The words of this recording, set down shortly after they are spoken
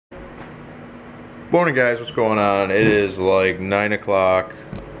Morning guys, what's going on? It is like 9 o'clock,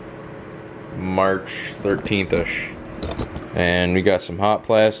 March 13th-ish. And we got some hot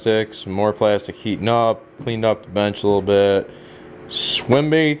plastic, some more plastic heating up, cleaned up the bench a little bit.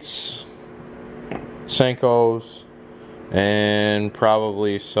 SWIMBAITS, SENKOS, and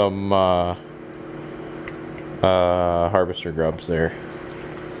probably some harvester grubs there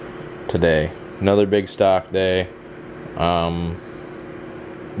today. Another big stock day.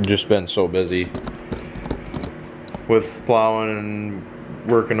 Just been so busy with plowing and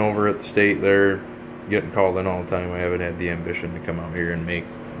working over at the state there, getting called in all the time. I haven't had the ambition to come out here and make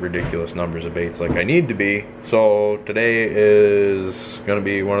ridiculous numbers of baits like I need to be. So today is gonna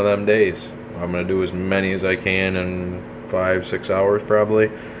be one of them days. I'm gonna do as many as I can in 5-6 hours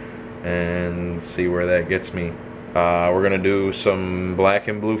probably, and see where that gets me. We're gonna do some black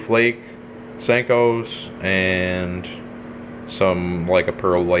and blue flake SENKOS and some like a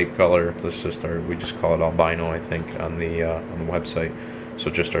pearl light color. This is we just call it albino, I think, on the website. So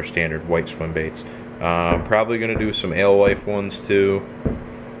just our standard white swim baits. Probably gonna do some alewife ones too.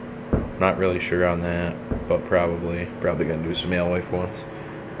 Not really sure on that, but probably gonna do some alewife ones.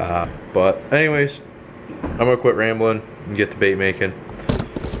 But anyways, I'm gonna quit rambling and get to bait making.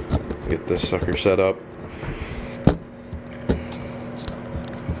 Get this sucker set up.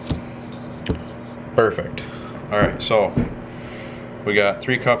 Perfect. All right, so we got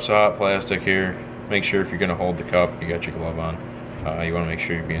 3 cups of hot plastic here. Make sure if you're gonna hold the cup, you got your glove on. You wanna make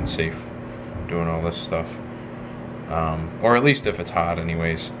sure you're being safe doing all this stuff. Or at least if it's hot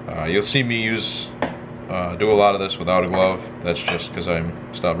anyways. You'll see me do a lot of this without a glove. That's just because I'm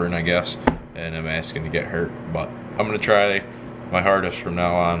stubborn, I guess, and I'm asking to get hurt. But I'm gonna try my hardest from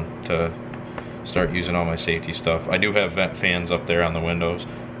now on to start using all my safety stuff. I do have vent fans up there on the windows.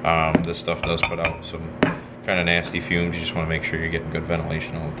 This stuff does put out some kind of nasty fumes. You just want to make sure you're getting good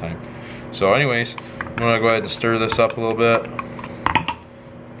ventilation all the time. So anyways, I'm going to go ahead and stir this up a little bit.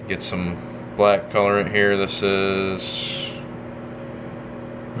 Get some black colorant here. This is,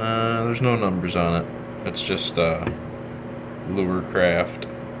 there's no numbers on it. It's just Lure Craft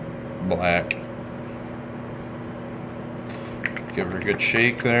black. Give her a good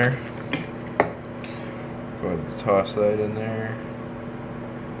shake there. Go ahead and toss that in there.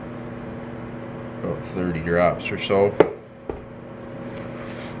 About 30 drops or so.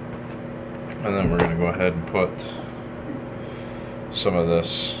 And then we're going to go ahead and put some of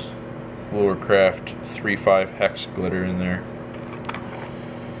this Lure Craft 3.5 hex glitter in there.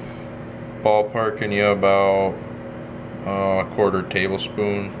 Ballparking you about a quarter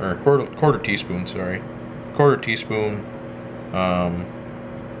tablespoon, or quarter teaspoon, sorry. Quarter teaspoon,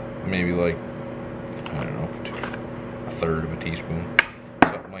 maybe like, I don't know, a third of a teaspoon,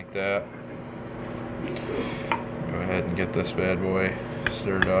 something like that. Go ahead and get this bad boy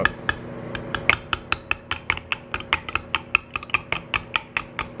stirred up.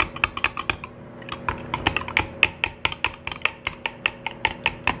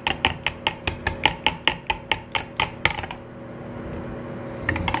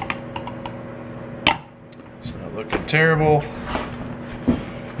 It's not looking terrible.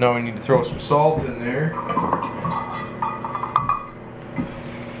 Now we need to throw some salt in there.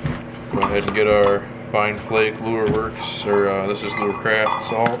 Go ahead and get our Fine Flake Lure Works, or this is Lure Craft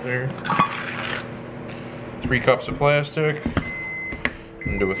salt there. 3 cups of plastic.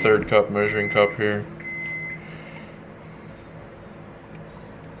 And do a 1/3 cup measuring cup here.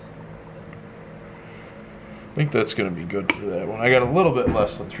 I think that's going to be good for that one. I got a little bit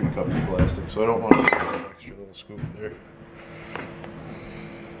less than 3 cups of plastic, so I don't want to put an extra little scoop there.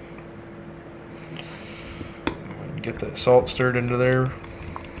 Get that salt stirred into there.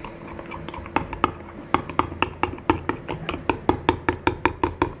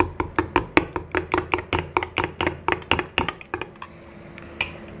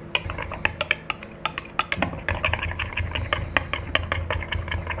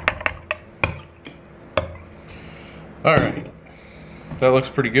 Alright, that looks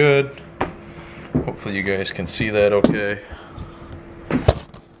pretty good. Hopefully you guys can see that okay.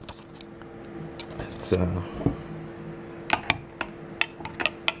 It's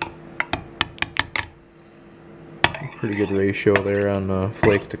pretty good ratio there on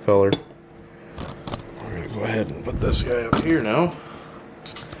flake to color. We're going to go ahead and put this guy up here now.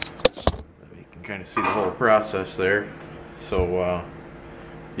 You can kind of see the whole process there. So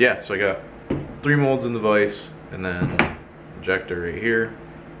yeah, so I got 3 molds in the vise, and then injector right here.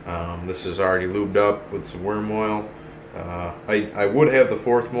 This is already lubed up with some worm oil. I would have the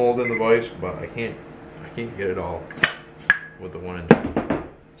 4th mold in the vise, but I can't get it all with the 1 inch.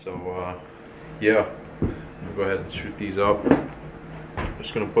 So yeah, I'm gonna go ahead and shoot these up.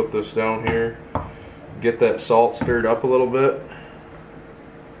 Just gonna put this down here. get that salt stirred up a little bit.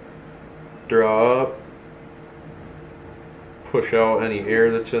 Draw up. Push out any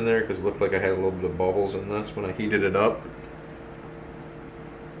air that's in there because it looked like I had a little bit of bubbles in this when I heated it up.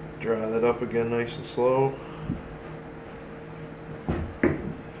 Dry that up again nice and slow.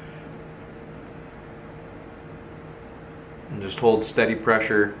 And just hold steady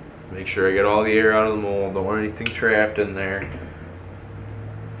pressure. Make sure I get all the air out of the mold. Don't want anything trapped in there.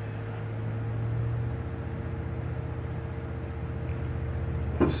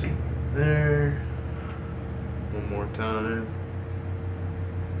 See there. One more time.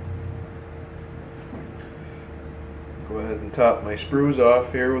 Go ahead and top my sprues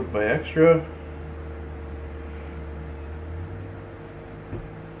off here with my extra.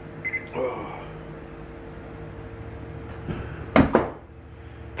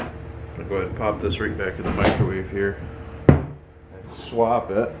 Go ahead and pop this right back in the microwave here and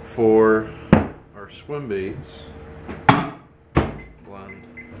swap it for our swim baits blend.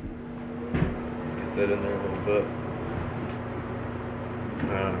 Get that in there a little bit. I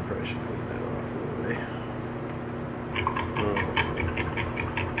probably should clean that off a little bit.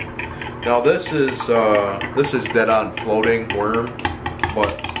 Now this is dead on floating worm,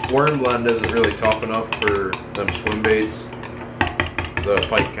 but worm blend isn't really tough enough for them swim baits. The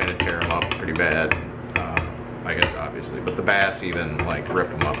pike kind of tear them up pretty bad, I guess obviously, but the bass even like rip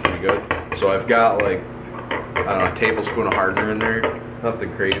them up pretty good. So I've got like, I don't know, a tablespoon of hardener in there.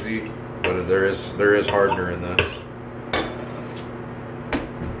 Nothing crazy, but there is hardener in this.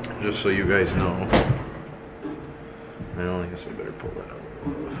 Just so you guys know. Well, I guess I better pull that out.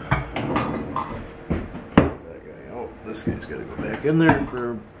 That guy out. This guy's got to go back in there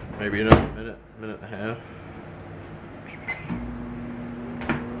for maybe another minute and a half.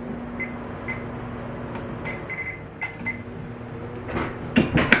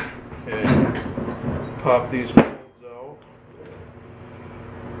 Pop these molds out.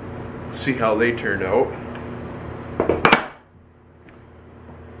 Let's see how they turned out.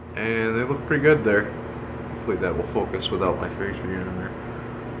 And they look pretty good there. Hopefully that will focus without my face being in there.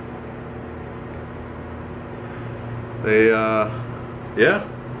 They, yeah,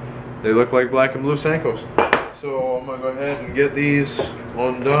 they look like black and blue SENKOS. So I'm gonna go ahead and get these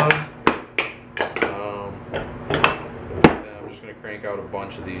undone. And I'm just gonna crank out a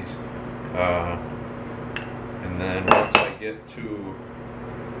bunch of these. And then once I get to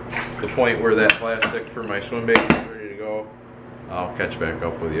the point where that plastic for my swim bait is ready to go, I'll catch back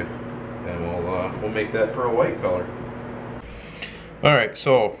up with you, and we'll make that pearl white color. All right,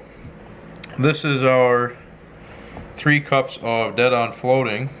 so this is our 3 cups of dead on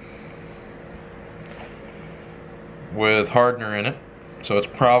floating with hardener in it. So it's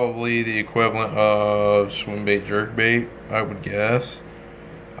probably the equivalent of swim bait, jerk bait, I would guess.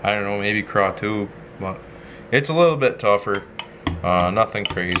 I don't know, maybe craw tube, but it's a little bit tougher. Nothing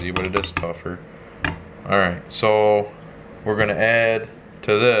crazy, but it is tougher. Alright, so we're going to add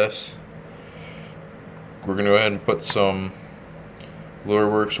to this, we're going to go ahead and put some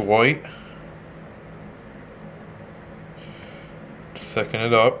Lureworks white to thicken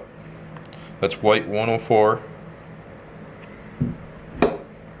it up. That's white 104.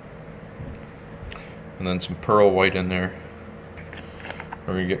 And then some pearl white in there.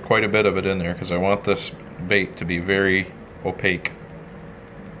 We're going to get quite a bit of it in there because I want this bait to be very opaque.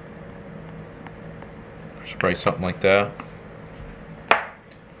 Just probably something like that.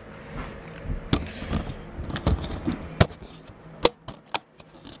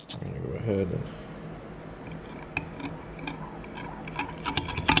 I'm going to go ahead and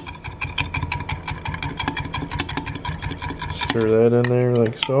stir that in there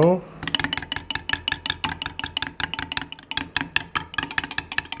like so.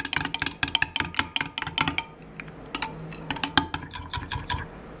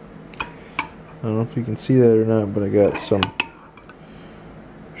 I don't know if you can see that or not, but I got some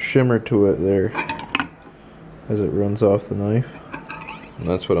shimmer to it there as it runs off the knife. And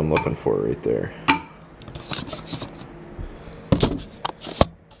that's what I'm looking for right there.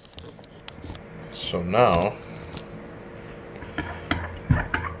 So now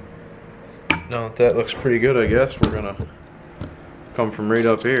that looks pretty good, I guess we're gonna come from right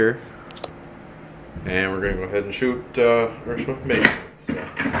up here and we're gonna go ahead and shoot our swim bait.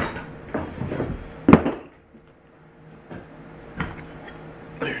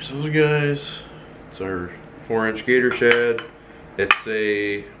 There's those guys. It's our 4-inch gator shad. It's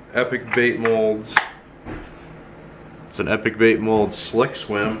a Epic Bait Molds. It's an Epic Bait Molds Slick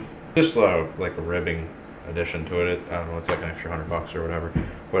Swim. Just like a ribbing addition to it. I don't know, it's like an extra $100 or whatever.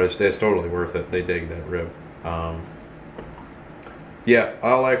 But it's totally worth it. They dig that rib. Yeah,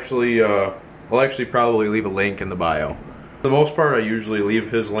 I'll actually I'll actually probably leave a link in the bio. For the most part, I usually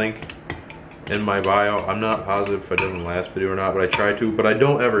leave his link in my bio. I'm not positive if I did in the last video or not, but I try to, but I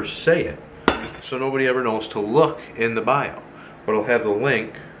don't ever say it. So nobody ever knows to look in the bio. But I'll have the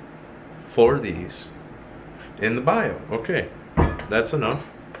link for these in the bio. Okay, that's enough.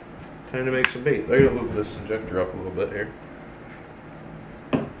 Time to make some baits. I gotta move this injector up a little bit here.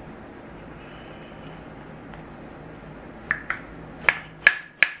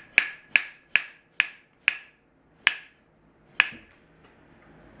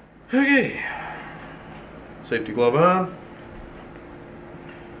 Okay, safety glove on.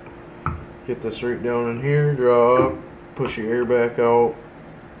 Get this right down in here, draw up, push your air back out,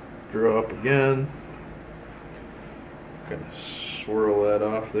 draw up again. Kind of swirl that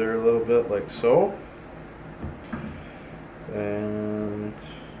off there a little bit like so. And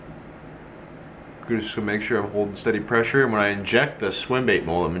just to make sure I'm holding steady pressure. And when I inject the swim bait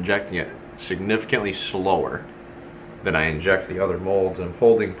mold, I'm injecting it significantly slower than I inject the other molds, and I'm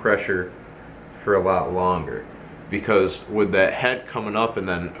holding pressure for a lot longer. Because with that head coming up and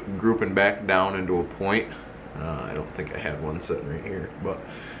then grouping back down into a point, I don't think I have one sitting right here, but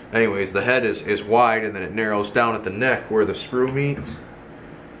anyways, the head is wide and then it narrows down at the neck where the sprue meets.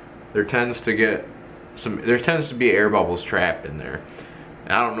 There tends to be air bubbles trapped in there.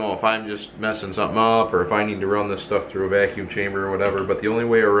 And I don't know if I'm just messing something up or if I need to run this stuff through a vacuum chamber or whatever, but the only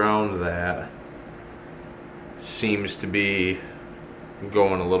way around that seems to be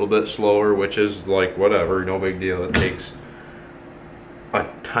going a little bit slower, which is like whatever, no big deal. It takes a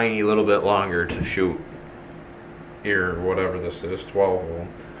tiny little bit longer to shoot here, or whatever this is, 12 of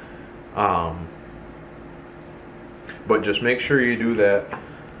them. But just make sure you do that.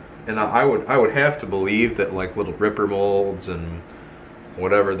 And I would have to believe that like little ripper molds and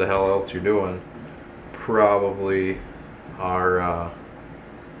whatever the hell else you're doing probably are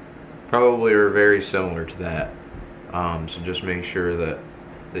very similar to that. So just make sure that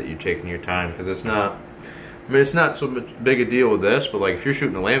you're taking your time, because it's not, I mean, it's not so much big a deal with this, but like if you're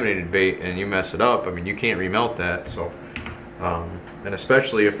shooting a laminated bait and you mess it up, I mean, you can't remelt that. So and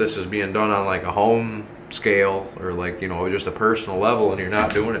especially if this is being done on like a home scale or like, you know, just a personal level, and you're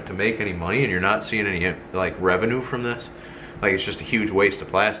not doing it to make any money and you're not seeing any like revenue from this, like it's just a huge waste of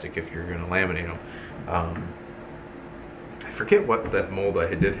plastic if you're going to laminate them. I forget what that mold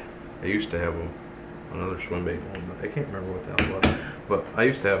I did. I used to have another swim bait mold, but I can't remember what that was. But I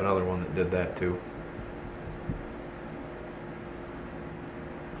used to have another one that did that too.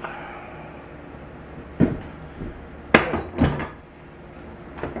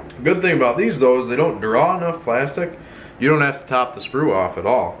 Good thing about these though is they don't draw enough plastic. You don't have to top the sprue off at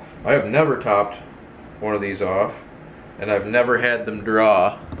all. I have never topped one of these off, and I've never had them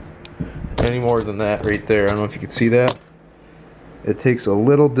draw any more than that right there. I don't know if you can see that. It takes a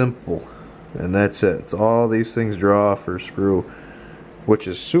little dimple, and that's it. It's all these things draw for sprue, which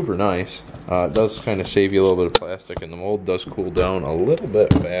is super nice. It does kind of save you a little bit of plastic, and the mold does cool down a little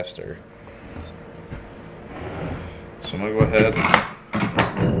bit faster. So I'm gonna go ahead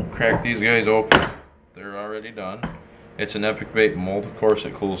and crack these guys open. They're already done. It's an Epic Bait mold. Of course,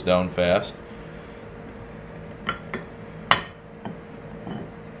 it cools down fast.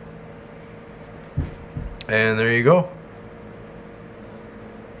 And there you go.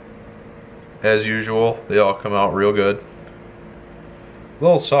 As usual, they all come out real good. A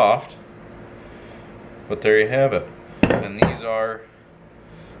little soft, but there you have it. And these are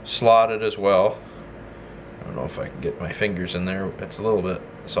slotted as well. I don't know if I can get my fingers in there. It's a little bit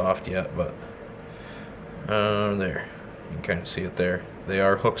soft yet, but there. You can kind of see it there. They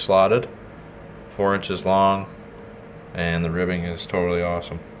are hook slotted, 4 inches long, and the ribbing is totally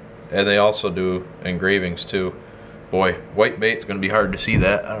awesome. And they also do engravings too. Boy, white bait's gonna be hard to see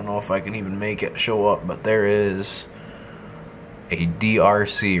that. I don't know if I can even make it show up, but there is a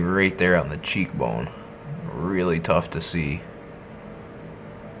DRC right there on the cheekbone. Really tough to see.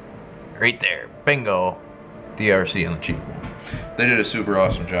 Right there, bingo, DRC on the cheekbone. They did a super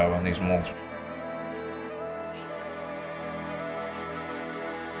awesome job on these molds.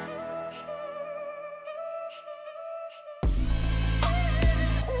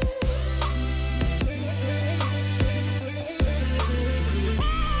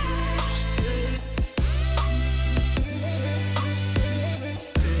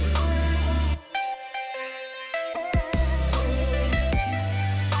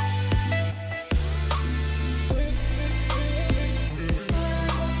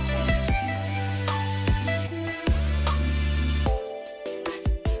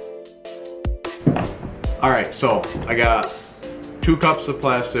 Alright, so I got 2 cups of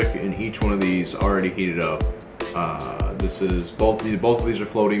plastic in each one of these already heated up. This is both of these are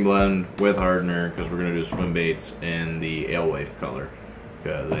floating blend with hardener because we're gonna do swim baits in the alewife color.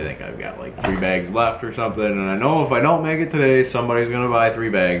 Because I think I've got like 3 bags left or something, and I know if I don't make it today, somebody's gonna buy 3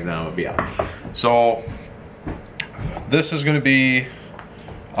 bags and I'm gonna be out. So this is gonna be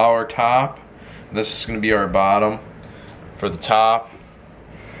our top. This is gonna be our bottom. For the top,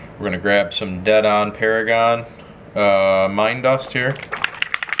 we're gonna grab some Dead On Paragon mine dust here.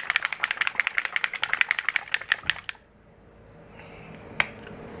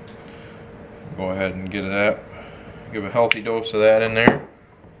 Go ahead and get that. Give a healthy dose of that in there.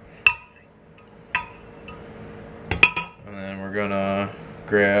 And then we're gonna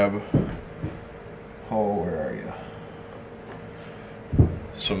grab, where are you?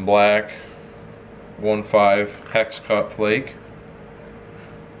 Some black 1.5 hex cut flake.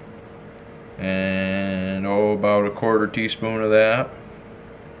 And about a 1/4 teaspoon of that.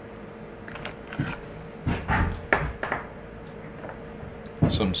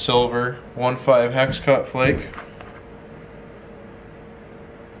 Some silver 1.5 hex cut flake.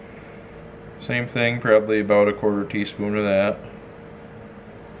 Same thing, probably about a 1/4 teaspoon of that.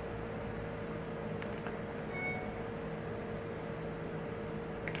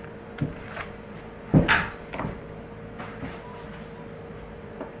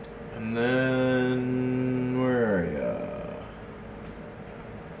 And then, where are ya?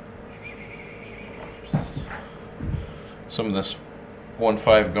 Some of this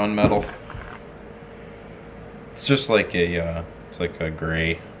 1.5 gunmetal. It's just like a, it's like a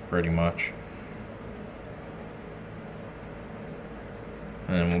gray, pretty much.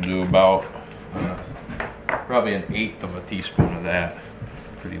 And then we'll do about probably 1/8 of a teaspoon of that.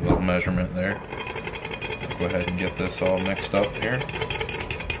 Pretty little measurement there. Go ahead and get this all mixed up here.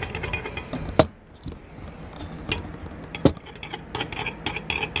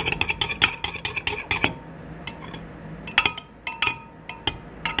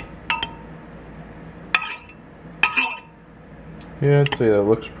 Yeah, I'd say that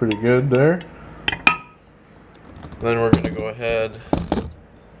looks pretty good there. Then we're going to go ahead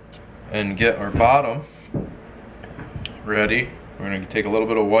and get our bottom ready. We're going to take a little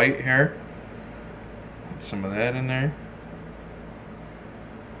bit of white here. Get some of that in there.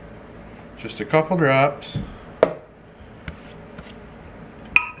 Just a couple drops.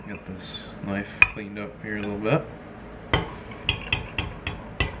 Get this knife cleaned up here a little bit.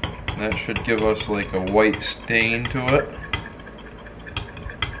 That should give us like a white stain to it.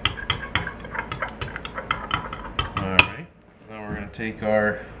 Alright, now we're going to take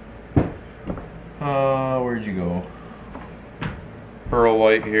our, where'd you go? Pearl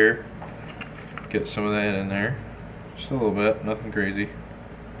white here. Get some of that in there. Just a little bit, nothing crazy.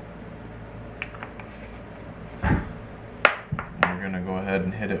 We're going to go ahead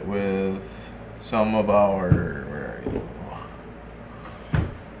and hit it with some of our, where are you?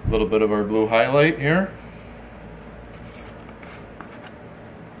 A little bit of our blue highlight here.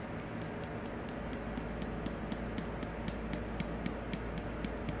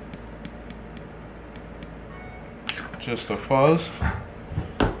 Just a fuzz.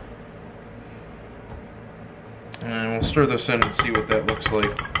 And we'll stir this in and see what that looks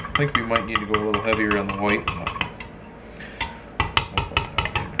like. I think we might need to go a little heavier on the white.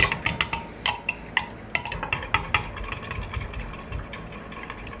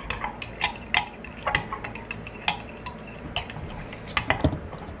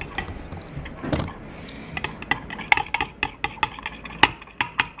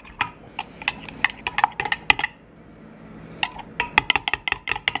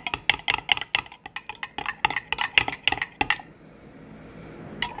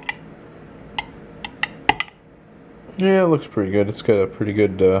 Yeah, it looks pretty good. It's got a pretty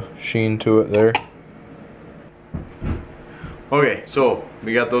good sheen to it there. Okay, so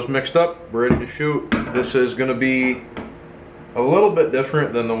we got those mixed up. We're ready to shoot. This is going to be a little bit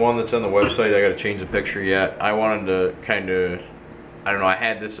different than the one that's on the website. I got to change the picture yet. I wanted to kind of, I don't know, I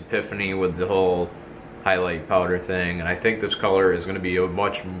had this epiphany with the whole highlight powder thing, and I think this color is going to be a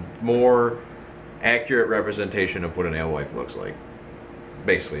much more accurate representation of what an alewife looks like.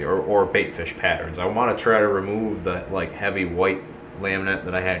 Basically, or baitfish patterns. I want to try to remove that like heavy white laminate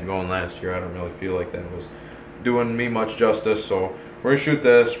that I had going last year. I don't really feel like that was doing me much justice, so we're gonna shoot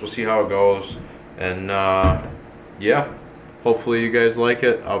this. We'll see how it goes, and yeah, hopefully you guys like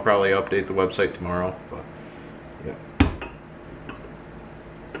it. I'll probably update the website tomorrow, but yeah.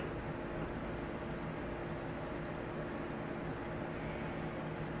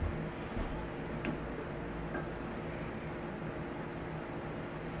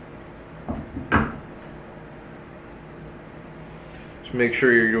 Make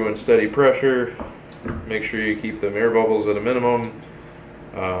sure you're doing steady pressure. make sure you keep them air bubbles at a minimum.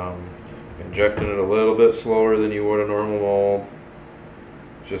 Injecting it a little bit slower than you would a normal mold.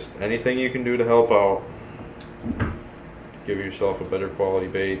 Just anything you can do to help out. Give yourself a better quality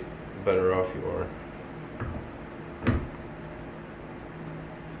bait, the better off you are.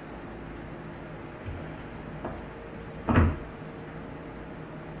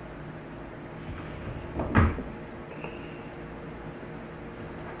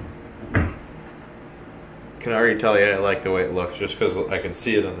 Can already tell you I didn't like the way it looks just because I can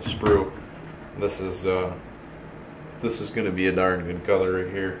see it on the sprue. This is going to be a darn good color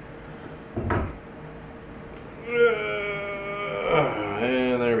right here.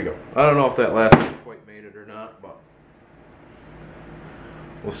 And there we go. I don't know if that last one quite made it or not, but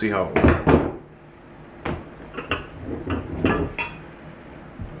we'll see how it works.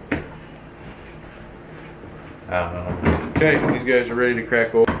 Okay, these guys are ready to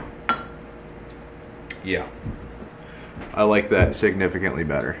crack open. Yeah, I like that significantly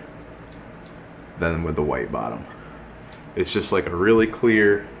better than with the white bottom. It's just like a really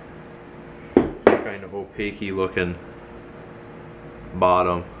clear, kind of opaque looking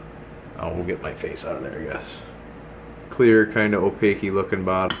bottom. Oh, we'll get my face out of there, I guess. Clear, kind of opaque looking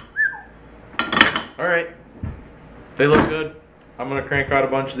bottom. Alright, they look good. I'm gonna crank out a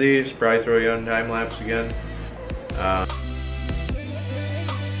bunch of these, probably throw you on time lapse again.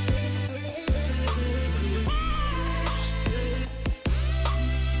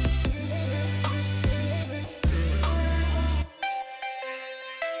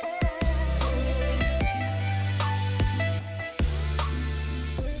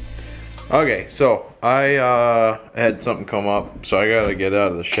 Okay, so I had something come up, so I gotta get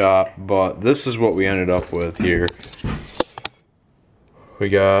out of the shop, but this is what we ended up with here. We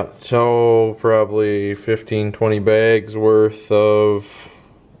got, so probably 15-20 bags worth of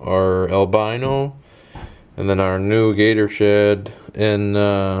our albino, and then our new gator shed in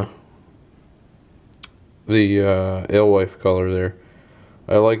the alewife color there.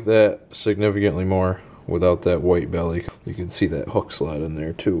 I like that significantly more without that white belly. You can see that hook slot in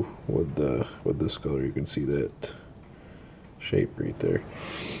there too with this color. You can see that shape right there.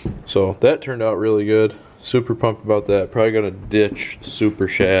 So that turned out really good. Super pumped about that. Probably gonna ditch Super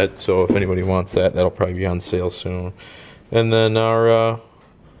Shad, so if anybody wants that, that'll probably be on sale soon. And then our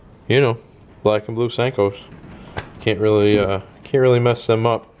you know, black and blue SENKOS. Can't really mess them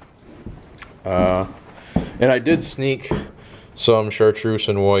up. And I did sneak some chartreuse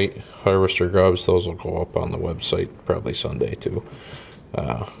and white harvester grubs. Those will go up on the website probably Sunday too,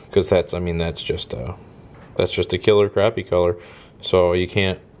 because that's just a killer crappie color, so you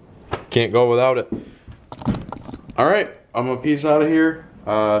can't go without it. All right, I'm gonna peace out of here.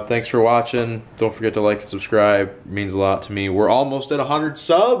 Thanks for watching. Don't forget to like and subscribe. It means a lot to me. We're almost at 100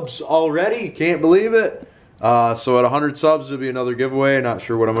 subs already. Can't believe it. So at 100 subs there'll be another giveaway. Not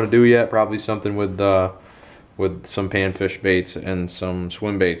sure what I'm gonna do yet. Probably something with some panfish baits and some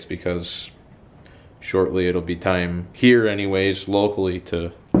swim baits, because shortly it'll be time here anyways locally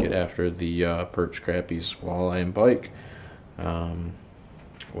to get after the perch, crappies, walleye, and pike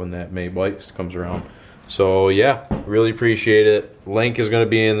when that May bite comes around. So yeah, really appreciate it. Link is going to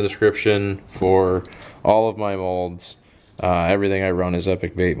be in the description for all of my molds. Everything I run is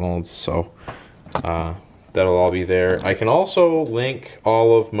Epic Bait molds, so that'll all be there. I can also link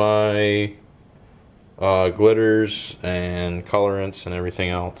all of my glitters and colorants and everything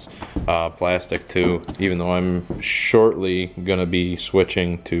else, plastic too, even though I'm shortly gonna be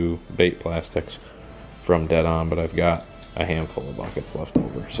switching to bait plastics from Dead On, but I've got a handful of buckets left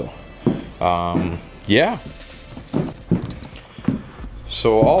over. So yeah,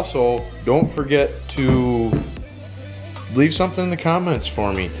 so also don't forget to leave something in the comments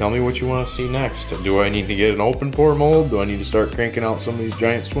for me. Tell me what you want to see next. Do I need to get an open pour mold? Do I need to start cranking out some of these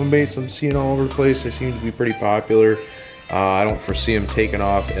giant swim baits I'm seeing all over the place? They seem to be pretty popular. I don't foresee them taking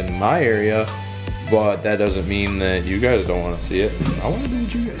off in my area, but that doesn't mean that you guys don't want to see it. I want to do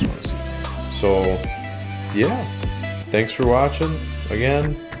what you guys want to see. So yeah, thanks for watching.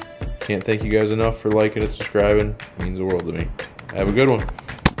 Again, can't thank you guys enough for liking and subscribing. It means the world to me. Have a good one.